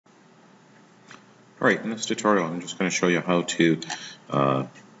Alright, in this tutorial I'm just going to show you how to,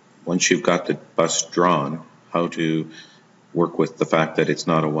 once you've got the bus drawn, how to work with the fact that it's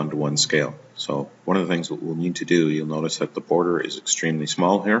not a one-to-one scale. So one of the things that we'll need to do, you'll notice that the border is extremely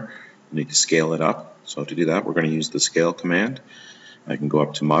small here. We need to scale it up. So to do that we're going to use the scale command. I can go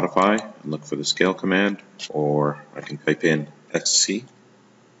up to modify and look for the scale command, or I can type in SC.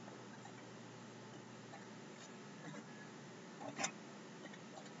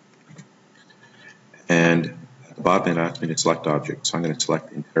 And at the bottom it asks me to select object, so I'm going to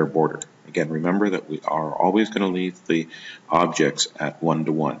select the entire border. Again, remember that we are always going to leave the objects at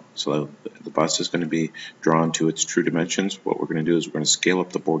 1-to-1. So the bus is going to be drawn to its true dimensions. What we're going to do is we're going to scale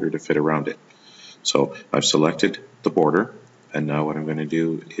up the border to fit around it. So I've selected the border, and now what I'm going to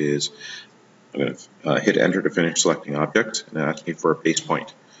do is I'm going to hit enter to finish selecting objects, and it asks me for a base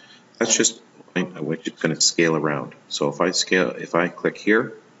point. That's just a point at which it's going to scale around. So if I click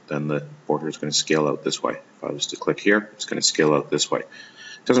here, then the border is going to scale out this way. If I was to click here, it's going to scale out this way.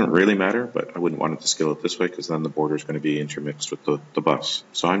 It doesn't really matter, but I wouldn't want it to scale out this way because then the border is going to be intermixed with the bus.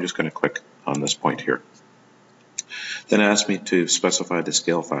 So I'm just going to click on this point here. Then it asks me to specify the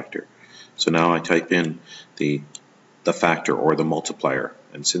scale factor. So now I type in the factor or the multiplier.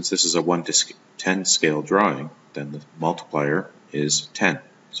 And since this is a 1-to-10 scale drawing, then the multiplier is 10.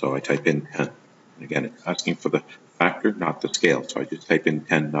 So I type in 10. And again, it's asking for the factor, not the scale. So I just type in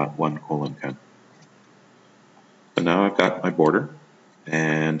 10, not 1:10. So now I've got my border,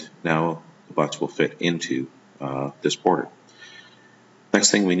 and now the bus will fit into this border.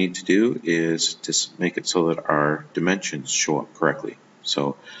 Next thing we need to do is to make it so that our dimensions show up correctly.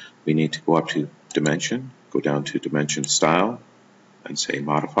 So we need to go up to dimension, go down to dimension style, and say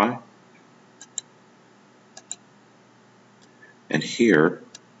modify. And here,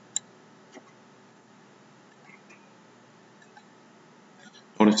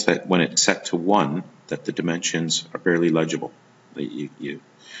 notice that when it's set to 1, that the dimensions are barely legible.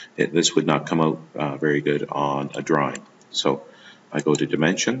 This would not come out very good on a drawing. So I go to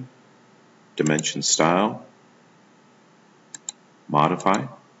dimension, dimension style, modify,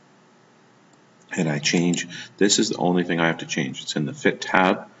 and I change. This is the only thing I have to change. It's in the fit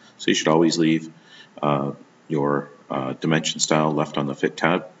tab, so you should always leave your dimension style left on the fit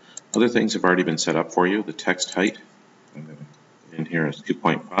tab. Other things have already been set up for you. The text height, I'm going to put in here as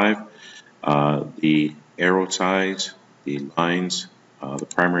 2.5. The arrow size, the lines, the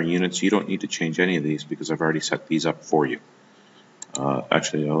primary units, you don't need to change any of these because I've already set these up for you.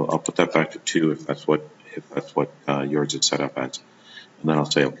 Actually, I'll put that back to 2 if that's what yours is set up as. And then I'll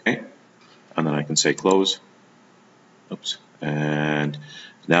say OK, and then I can say close. Oops. And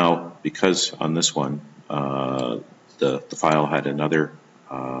now, because on this one the file had another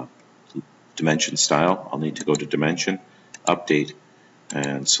dimension style, I'll need to go to dimension, update,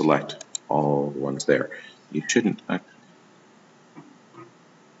 and select all the ones there. You shouldn't.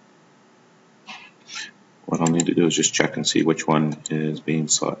 What I'll need to do is just check and see which one is being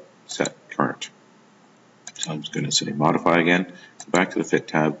set current. So I'm just going to say modify again, go back to the fit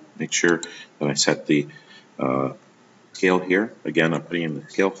tab, make sure that I set the scale here. Again, I'm putting in the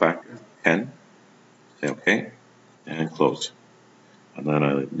scale factor, 10, say OK, and close. And then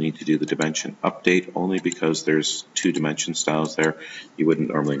I need to do the dimension update only because there's 2 dimension styles there. You wouldn't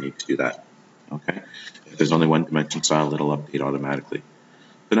normally need to do that. Okay? If there's only 1 dimension style, it'll update automatically.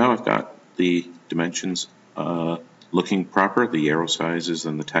 So now I've got the dimensions looking proper, the arrow sizes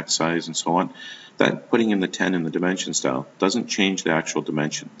and the text size and so on. That putting in the 10 in the dimension style doesn't change the actual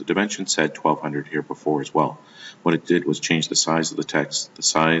dimension. The dimension said 1200 here before as well. What it did was change the size of the text, the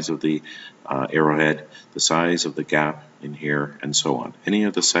size of the arrowhead, the size of the gap in here, and so on. Any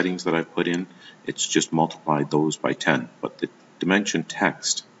of the settings that I put in, it's just multiplied those by 10. But the dimension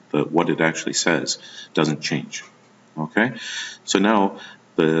text, what it actually says, doesn't change. Okay? So now,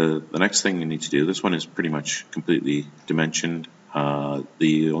 the next thing we need to do, this one is pretty much completely dimensioned.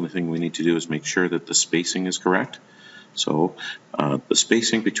 The only thing we need to do is make sure that the spacing is correct. So the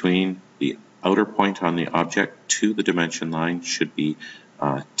spacing between the outer point on the object to the dimension line should be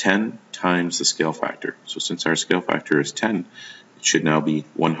 10 times the scale factor. So since our scale factor is 10, it should now be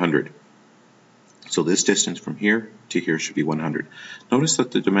 100. So this distance from here to here should be 100. Notice that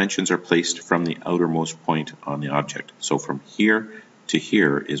the dimensions are placed from the outermost point on the object. So from here to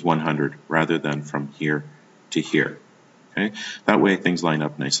here is 100 rather than from here to here. Okay? That way things line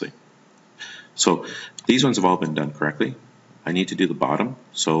up nicely. So these ones have all been done correctly. I need to do the bottom,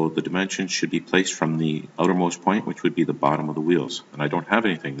 so the dimensions should be placed from the outermost point, which would be the bottom of the wheels. And I don't have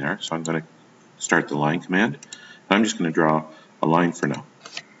anything there, so I'm going to start the line command. I'm just going to draw a line for now.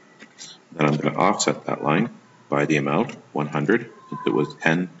 Then I'm going to offset that line by the amount, 100, since it was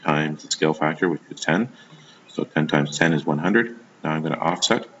 10 times the scale factor, which is 10. So 10 times 10 is 100. Now I'm going to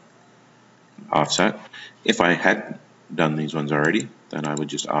offset. If I hadn't done these ones already, then I would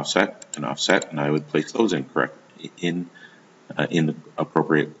just offset, and I would place those in the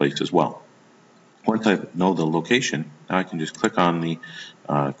appropriate place as well. Once I know the location, now I can just click on the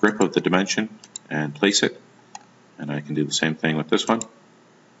grip of the dimension and place it. And I can do the same thing with this one.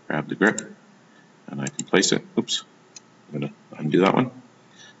 Grab the grip, and I can place it. Oops, I'm going to undo that one.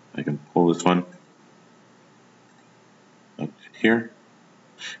 I can pull this one up here.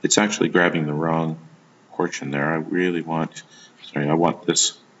 It's actually grabbing the wrong portion there. I want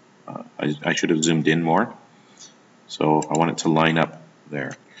this. I should have zoomed in more. So I want it to line up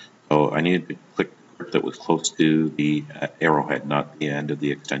there. So I needed to click the grip that was close to the arrowhead, not the end of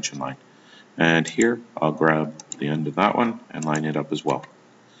the extension line. And here I'll grab the end of that one and line it up as well.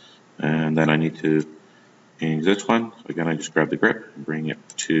 And then I need to change this one. So again, I just grab the grip and bring it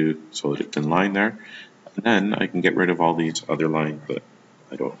to so that it's in line there. And then I can get rid of all these other lines that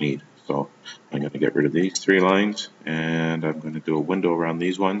I don't need. So I'm going to get rid of these 3 lines, and I'm going to do a window around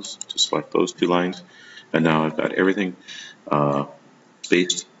these ones to select those 2 lines. And now I've got everything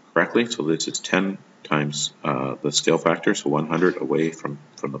spaced correctly. So this is 10 times the scale factor, so 100 away from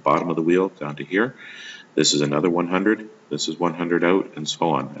the bottom of the wheel down to here. This is another 100, this is 100 out, and so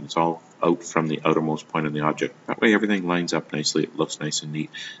on. And it's all out from the outermost point of the object. That way everything lines up nicely, it looks nice and neat,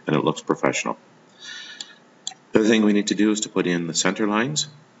 and it looks professional. The other thing we need to do is to put in the center lines.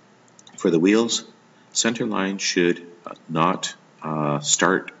 For the wheels, center line should not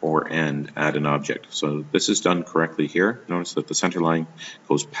start or end at an object. So this is done correctly here. Notice that the center line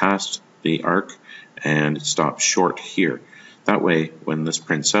goes past the arc and it stops short here. That way, when this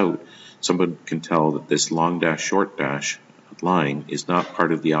prints out, someone can tell that this long dash short dash line is not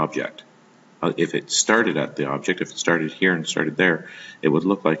part of the object. If it started at the object, if it started here and started there, it would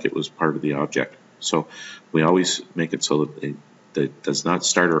look like it was part of the object. So we always make it so that it does not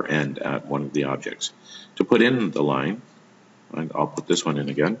start or end at one of the objects. To put in the line, I'll put this one in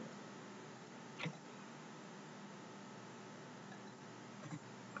again.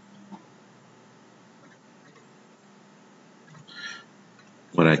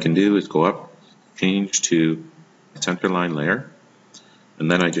 What I can do is go up, change to center line layer, and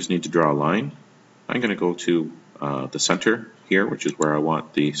then I just need to draw a line. I'm going to go to the center here, which is where I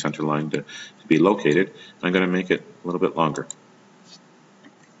want the center line to be located. I'm going to make it a little bit longer.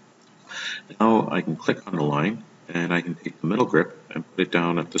 Now I can click on the line and I can take the middle grip and put it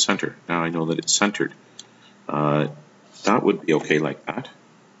down at the center. Now I know that it's centered. That would be okay like that.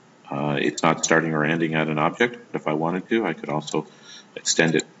 It's not starting or ending at an object, but if I wanted to, I could also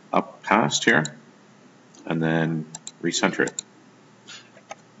extend it up past here and then recenter it.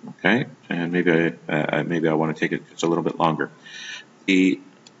 Okay, and maybe I want to take it just a little bit longer. The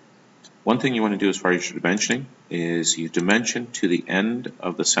one thing you want to do as far as your dimensioning is you dimension to the end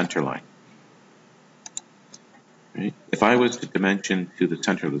of the center line. Right? If I was to dimension to the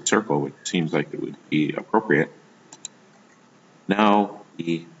center of the circle, which seems like it would be appropriate, now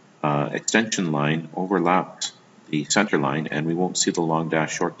the extension line overlaps the center line and we won't see the long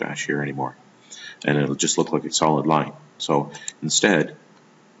dash short dash here anymore. And it'll just look like a solid line. So instead,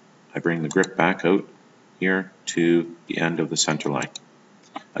 I bring the grip back out here to the end of the center line.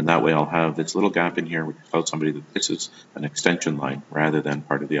 And that way I'll have this little gap in here which tells somebody that this is an extension line rather than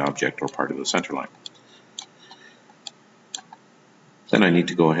part of the object or part of the center line. Then I need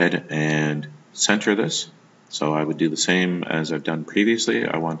to go ahead and center this. So I would do the same as I've done previously.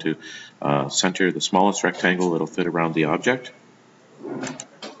 I want to center the smallest rectangle that will fit around the object.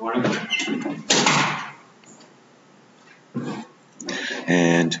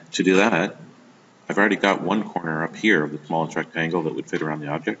 And to do that, I've already got one corner up here of the smallest rectangle that would fit around the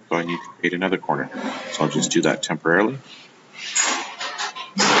object, so I need to create another corner. So I'll just do that temporarily.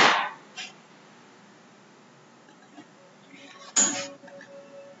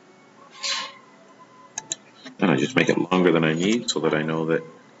 And I just make it longer than I need so that I know that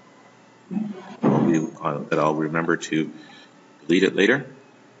I'll remember to delete it later.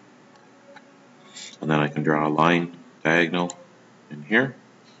 And then I can draw a line diagonal in here.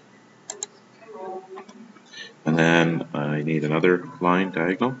 And then I need another line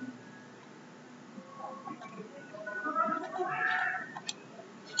diagonal.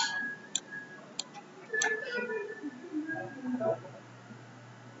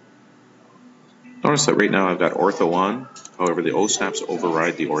 Notice that right now I've got ortho on, however the O snaps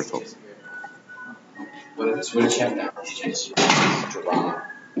override the ortho.